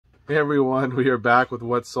Hey everyone, we are back with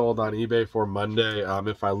what's sold on eBay for Monday.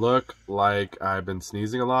 If I look like I've been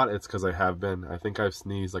sneezing a lot, it's because I have been. I think I've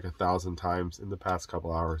sneezed like 1,000 times in the past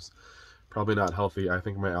couple hours. Probably not healthy. I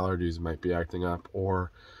think my allergies might be acting up,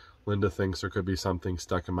 or Linda thinks there could be something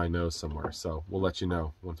stuck in my nose somewhere. So we'll let you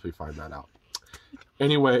know once we find that out.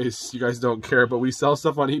 Anyways, you guys don't care, but we sell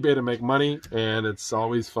stuff on eBay to make money, and it's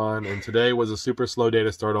always fun. And today was a super slow day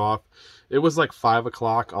to start off. It was like 5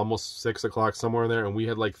 o'clock, almost 6 o'clock, somewhere in there, and we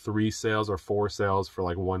had like 3 sales or 4 sales for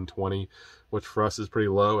like 120, which for us is pretty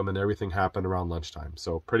low, and then everything happened around lunchtime.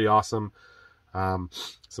 So pretty awesome.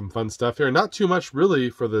 Some fun stuff here. Not too much really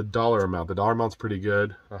for the dollar amount. The dollar amount's pretty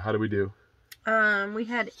good. How do we do? We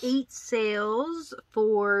had 8 sales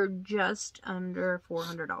for just under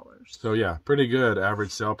 $400. So yeah, pretty good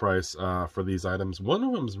average sale price for these items. One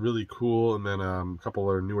of them is really cool, and then a couple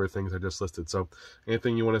of newer things I just listed. So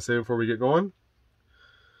anything you want to say before we get going?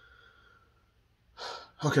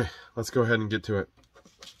 Okay, let's go ahead and get to it.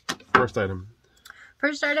 First item.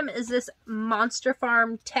 First item is this Monster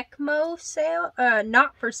Farm Tecmo sale,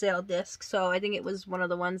 not for sale disc. So I think it was one of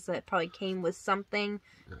the ones that probably came with something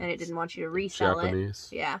and it didn't want you to resell Japanese.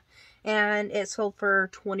 it. Yeah. And it sold for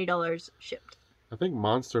 $20 shipped. I think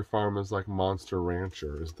Monster Farm is like Monster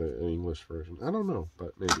Rancher is the English version. I don't know,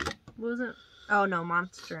 but maybe. What was it? Oh no,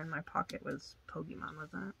 Monster in My Pocket was Pokemon,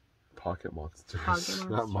 wasn't it? Pocket Monsters. Pocket Monster.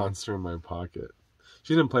 Not Monster in My Pocket.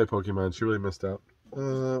 She didn't play Pokemon. She really missed out.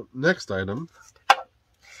 Next item.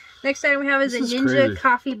 Next item we have is a Ninja crazy.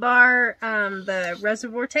 coffee bar, the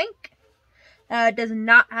reservoir tank. It does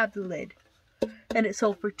not have the lid. And it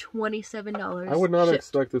sold for $27. I would not shipped.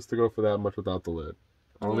 expect this to go for that much without the lid.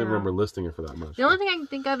 I don't even Yeah. remember listing it for that much. The only thing I can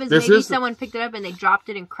think of is This maybe is- someone picked it up and they dropped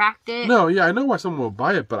it and cracked it. No, yeah, I know why someone will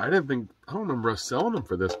buy it, but I don't remember us selling them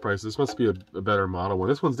for this price. This must be a better model one.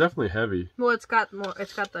 This one's definitely heavy. Well, it's got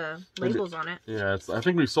the labels on it. Yeah, I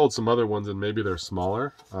think we've sold some other ones and maybe they're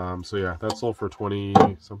smaller. So yeah, that sold for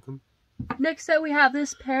 20 something. Next up, we have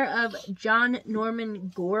this pair of John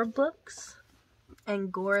Norman Gore books,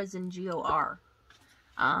 and Gore is in G-O-R.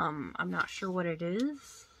 I'm not sure what it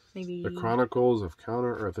is. Maybe The Chronicles of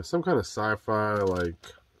Counter Earth. There's some kind of sci-fi, like,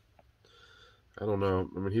 I don't know.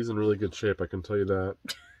 I mean, he's in really good shape, I can tell you that.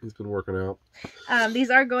 He's been working out. These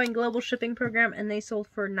are going global shipping program, and they sold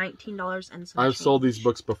for $19 and some I've sold change. these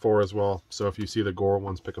books before as well, so if you see the Gore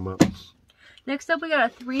ones, pick them up. Next up, we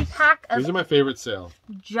got a 3-pack These of are my favorite sale.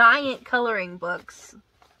 giant coloring books.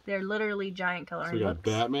 They're literally giant So coloring we got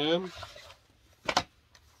books. Batman,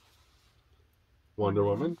 Wonder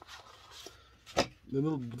Woman,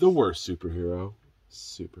 the worst superhero,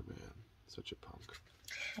 Superman. Such a punk.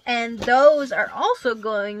 And those are also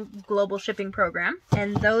going global shipping program.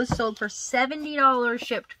 And those sold for $70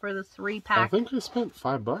 shipped for the 3-pack. I think I spent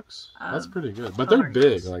 $5. That's pretty good, but they're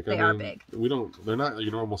big. Like They are big. They're not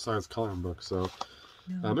your normal size coloring books. So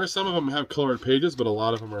there's some of them have colored pages, but a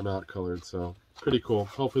lot of them are not colored. So pretty cool.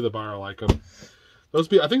 Hopefully the buyer will like them.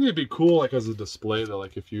 I think they'd be cool like as a display. Though,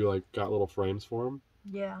 like if you like got little frames for them.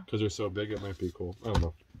 Yeah. Because they're so big, it might be cool. I don't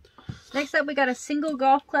know. Next up, we got a single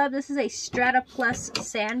golf club. This is a Strata Plus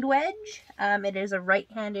sand wedge. It is a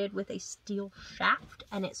right-handed with a steel shaft,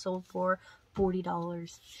 and it sold for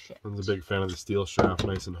 $40 shipped. I'm a big fan of the steel shaft,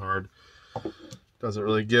 nice and hard. Doesn't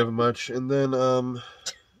really give much. And then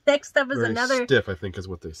Next up is very another stiff, I think, is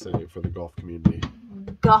what they say for the golf community.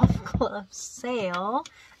 golf club sale.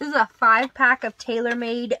 This is a 5-pack of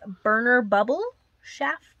TaylorMade burner bubble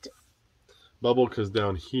shaft. Bubble, because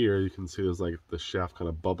down here you can see there's like the shaft kind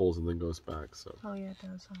of bubbles and then goes back. So Oh yeah, it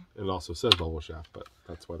does. Huh? it also says bubble shaft, but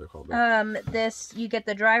that's why they're called that. This you get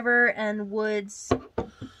the driver and woods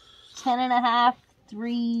 10.5,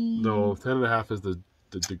 3. No, 10.5 is the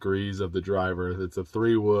degrees of the driver. It's a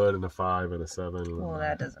 3 wood and a 5 and a 7. Well,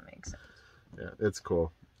 that doesn't make sense. Yeah, it's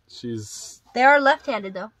cool. They are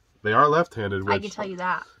left-handed though. They are left-handed. I can tell you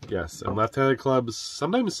that. Yes, and left-handed clubs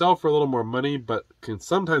sometimes sell for a little more money, but can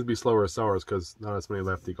sometimes be slower sellers because not as many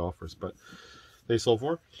lefty golfers. But they sold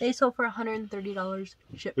for? They sold for $130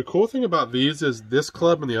 shipped. The cool thing about these is this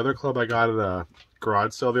club and the other club I got at a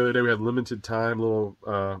garage sale the other day. We had limited time, little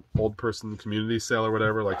old person community sale or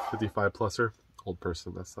whatever, like 55 pluser. Old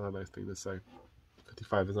person, that's not a nice thing to say.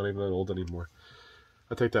 55 is not even old anymore.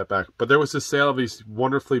 I take that back. But there was this sale of these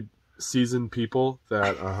wonderfully seasoned people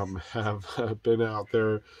that have been out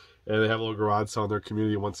there, and they have a little garage sale in their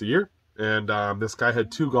community once a year. And this guy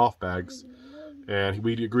had 2 golf bags, and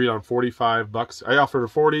we agreed on $45. I offered a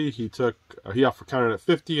 40. He offered countered at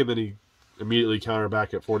 50, and then he immediately countered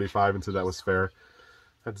back at 45 and said that was fair.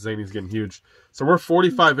 That Zany's getting huge. So we're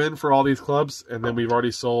 45 in for all these clubs, and then we've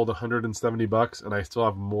already sold 170 bucks, and I still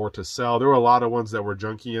have more to sell. There were a lot of ones that were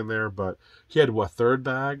junky in there, but he had a third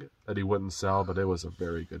bag that he wouldn't sell, but it was a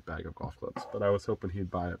very good bag of golf clubs. But I was hoping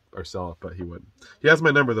he'd buy it or sell it, but he wouldn't. He has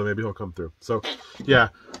my number, though. Maybe he'll come through. So, yeah,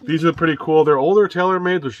 these are pretty cool. They're older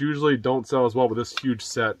TaylorMades, which usually don't sell as well, but this huge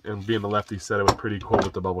set, and being the lefty set, it was pretty cool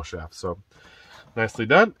with the bubble shaft. So, nicely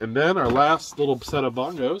done. And then our last little set of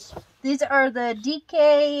bongos. These are the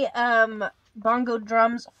DK bongo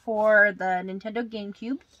drums for the Nintendo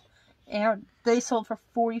GameCube. And they sold for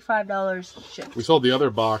 $45 shipped. We sold the other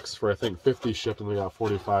box for, I think, 50 shipped, and we got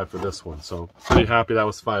 45 for this one. So, pretty happy that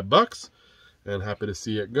was $5. And happy to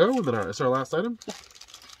see it go. And then it's our last item. Yeah.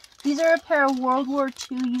 These are a pair of World War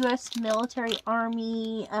II U.S. Military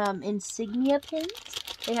Army insignia pins.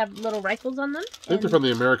 They have little rifles on them. I think they're from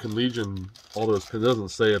the American Legion. All those pins. It doesn't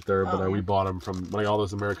say it there, but we bought them from like all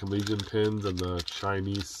those American Legion pins and the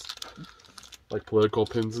Chinese like political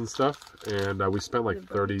pins and stuff. And we spent like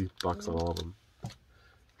 $30 on all of them.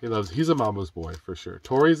 He's a mama's boy for sure.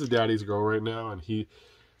 Tori's a daddy's girl right now, and he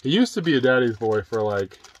used to be a daddy's boy for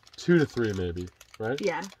like 2 to 3 maybe, right?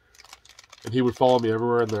 Yeah. And he would follow me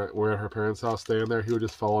everywhere, and we're at her parents' house staying there. He would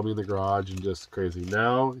just follow me in the garage and just crazy.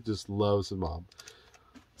 Now he just loves his mom.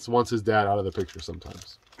 So wants his dad out of the picture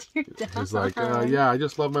sometimes. He's like, yeah, I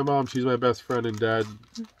just love my mom. She's my best friend, and dad,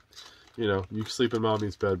 you sleep in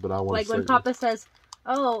mommy's bed, but I want to like when Papa says,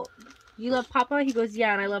 oh, you love Papa? He goes,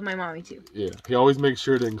 yeah, and I love my mommy too. Yeah, he always makes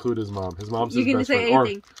sure to include his mom. His mom's his best friend. You can say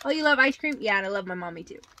anything. Oh, you love ice cream? Yeah, and I love my mommy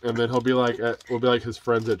too. And then he'll be like, we'll be like his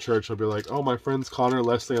friends at church. He'll be like, oh, my friends Connor,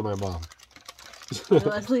 Leslie, and my mom.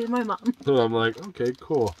 Leslie and my mom. And I'm like, okay,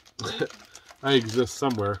 cool. I exist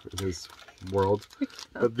somewhere in his world.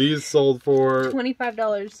 But these sold for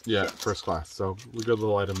 $25. Yeah, first class. So we got a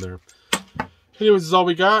little item there. Anyways, this is all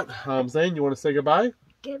we got. Zane, you want to say goodbye?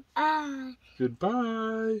 Goodbye.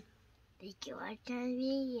 Goodbye. Thank you for watching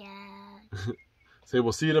me. Say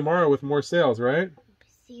we'll see you tomorrow with more sales, right?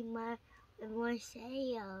 See more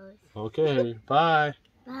sales. Okay. Bye.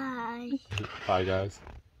 Bye. Bye, guys.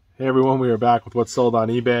 Hey, everyone. We are back with what's sold on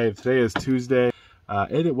eBay. Today is Tuesday.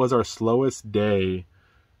 It was our slowest day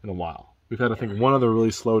in a while. We've had, I think, one other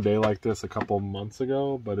really slow day like this a couple months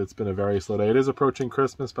ago, but it's been a very slow day. It is approaching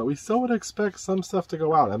Christmas, but we still would expect some stuff to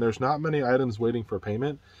go out, and there's not many items waiting for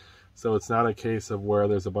payment, so it's not a case of where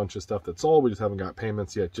there's a bunch of stuff that's sold. We just haven't got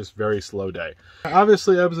payments yet. Just very slow day.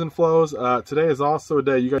 Obviously, ebbs and flows. Today is also a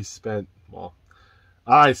day you guys spent, well,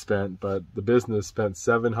 I spent, but the business spent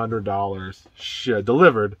 $700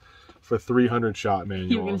 delivered for 300 shot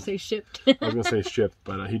manuals. You were going to say shipped. I was going to say shipped,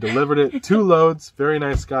 but he delivered it. 2 loads. Very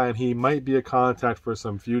nice guy, and he might be a contact for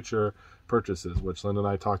some future purchases, which Linda and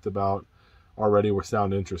I talked about already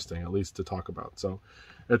sound interesting, at least to talk about. So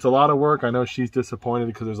it's a lot of work. I know she's disappointed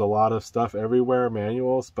because there's a lot of stuff everywhere,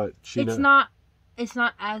 manuals, but it's not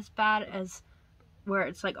as bad as where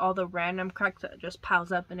it's like all the random cracks that just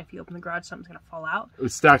piles up, and if you open the garage, something's going to fall out.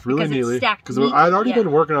 It's stacked really neatly. Because I'd already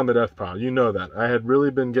been working on the death pile. You know that. I had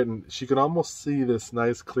really been getting... She could almost see this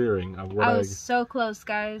nice clearing of what I was so close,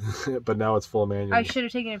 guys. But now it's full of manuals. I should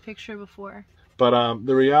have taken a picture before. But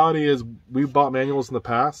the reality is, we bought manuals in the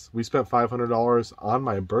past. We spent $500 on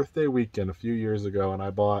my birthday weekend a few years ago, and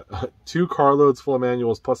I bought 2 carloads full of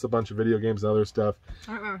manuals, plus a bunch of video games and other stuff.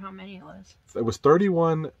 I don't remember how many it was. It was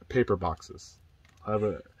 31 paper boxes.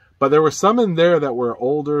 But there were some in there that were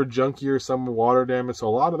older, junkier, some water damaged.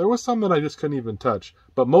 So there was some that I just couldn't even touch.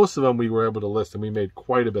 But most of them we were able to list, and we made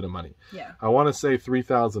quite a bit of money. Yeah. I want to say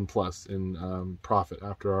 $3,000 plus in profit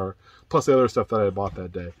after plus the other stuff that I bought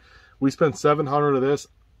that day. We spent $700 of this.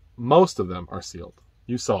 Most of them are sealed.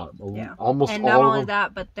 You saw it. Yeah. Almost and all not of only them.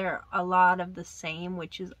 That, but they're a lot of the same,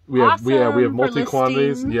 which is awesome. We have multi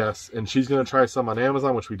multi-quantities, yes. And she's going to try some on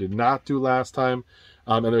Amazon, which we did not do last time.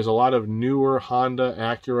 And there's a lot of newer Honda,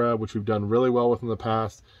 Acura, which we've done really well with in the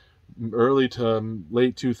past, early to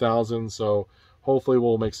late 2000s. So hopefully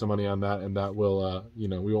we'll make some money on that, and that will,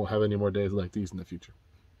 we won't have any more days like these in the future.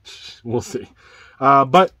 We'll see.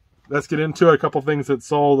 But let's get into a couple things that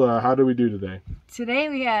sold. How do we do today? Today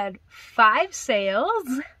we had 5 sales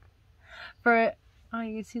for, oh,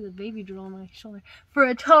 you can see the baby drill on my shoulder, for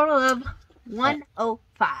a total of $105.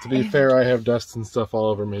 To be fair, I have dust and stuff all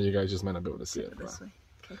over me. You guys just might not be able to see it. This way.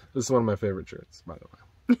 Okay. This is one of my favorite shirts, by the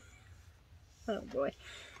way. Oh boy.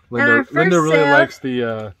 Linda really likes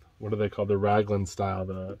the, what do they call, the raglan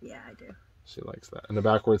style. Yeah, I do. She likes that. And the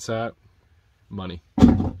backwards hat, money.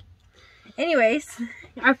 Anyways,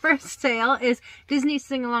 our first sale is Disney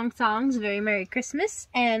Sing-Along Songs, Very Merry Christmas.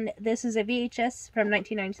 And this is a VHS from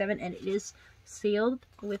 1997, and it is sealed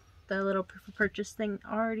with the little proof of purchase thing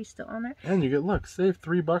already still on there. And you get, look, save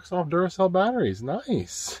 $3 off Duracell batteries.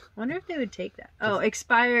 Nice. Wonder if they would take that. Oh,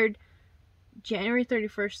 expired January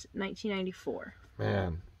 31st, 1994.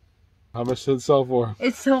 Man. How much did it sell for?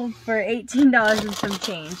 It sold for $18 and some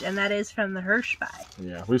change, and that is from the Hirsch buy.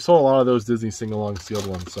 Yeah, we've sold a lot of those Disney sing-along sealed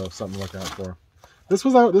ones, so something to look out for.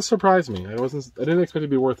 This surprised me. I didn't expect it to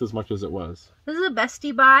be worth as much as it was. This is a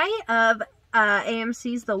bestie buy of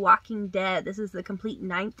AMC's The Walking Dead. This is the complete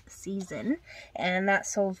 9th season, and that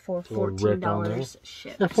sold for $14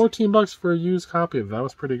 shipped. Yeah, $14 for a used copy of that. That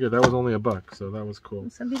was pretty good. That was only $1, so that was cool.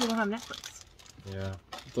 Some people don't have Netflix. Yeah,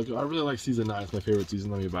 it's like, I really like season 9. It's my favorite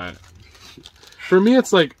season. Let me buy it. For me,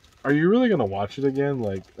 it's like, are you really gonna watch it again?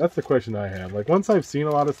 Like, that's the question I have. Like, once I've seen a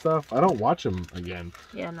lot of stuff, I don't watch them again.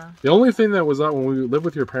 Yeah, no. The only thing that was up when we lived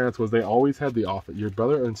with your parents was they always had The Office. Your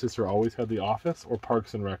brother and sister always had The Office or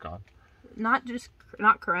Parks and Rec on. Not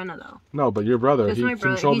Corinna though. No, but your brother, he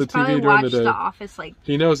controlled the TV during the day. The Office like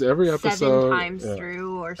he knows every episode 7 times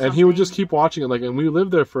through or something. And he would just keep watching it. Like, and we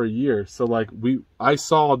lived there for a year, so like I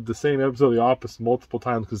saw the same episode of The Office multiple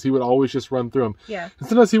times because he would always just run through them. Yeah. And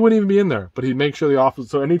sometimes he wouldn't even be in there, but he'd make sure The Office.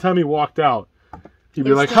 So anytime he walked out, he'd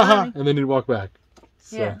be like, haha, and then he'd walk back.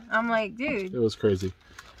 So, yeah, I'm like, dude. It was crazy.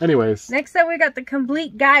 Anyways. Next up, we got The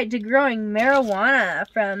Complete Guide to Growing Marijuana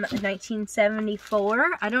from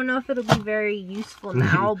 1974. I don't know if it'll be very useful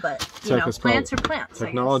now, but, you know, plants are plants.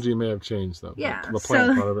 Technology may have changed, though. Yeah. The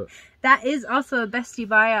plant part of it. That is also a bestie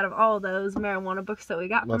buy out of all of those marijuana books that we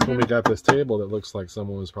got from him. That's when we got this table that looks like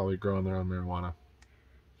someone was probably growing their own marijuana.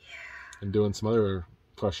 Yeah. And doing some other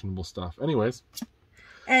questionable stuff. Anyways.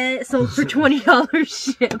 And it sold for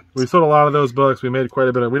 $20 shipped. We sold a lot of those books. We made quite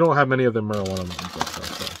a bit of. We don't have many of them marijuana books, though.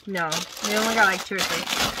 So. No, we only got like 2 or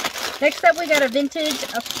 3. Next up, we got a vintage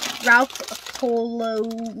Ralph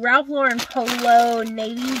Lauren Polo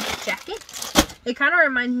navy jacket. It kind of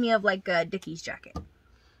reminds me of like a Dickies jacket.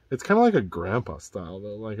 It's kind of like a grandpa style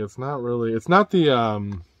though. Like it's not really. It's not the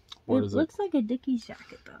What is it? It looks like a Dickies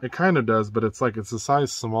jacket though. It kind of does, but it's like it's a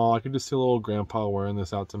size small. I could just see a little grandpa wearing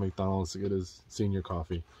this out to McDonald's to get his senior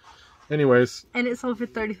coffee. Anyways. And it sold for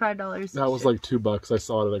 $35. That was like $2. I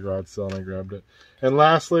saw it at a garage sale and I grabbed it. And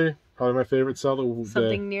lastly, probably my favorite sell of the day.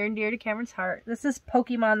 Something near and dear to Cameron's heart. This is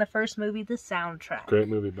Pokemon, the first movie, the soundtrack. Great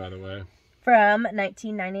movie, by the way. From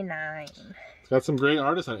 1999. It's got some great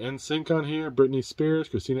artists on NSYNC on here. Britney Spears,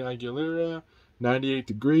 Christina Aguilera, 98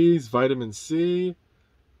 Degrees, Vitamin C,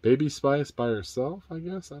 Baby Spice by herself, I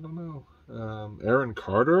guess. I don't know. Aaron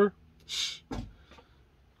Carter. Shh.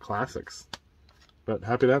 Classics. But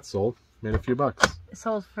happy that sold. Made a few bucks. It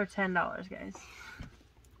sold for $10, guys.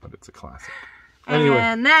 But it's a classic. Anyway.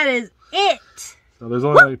 And that is it. So there's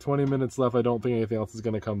only like 20 minutes left. I don't think anything else is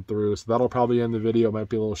going to come through. So that'll probably end the video. It might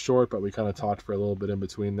be a little short, but we kind of talked for a little bit in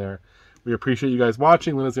between there. We appreciate you guys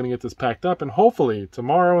watching. Linda's going to get this packed up. And hopefully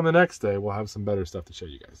tomorrow and the next day, we'll have some better stuff to show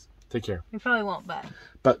you guys. Take care. We probably won't,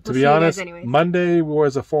 but to be honest, Monday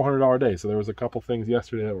was a $400 day. So there was a couple things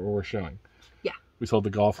yesterday that were showing. Yeah. We sold the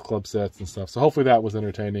golf club sets and stuff. So hopefully that was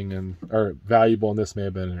entertaining or valuable, and this may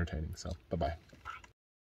have been entertaining. So bye-bye.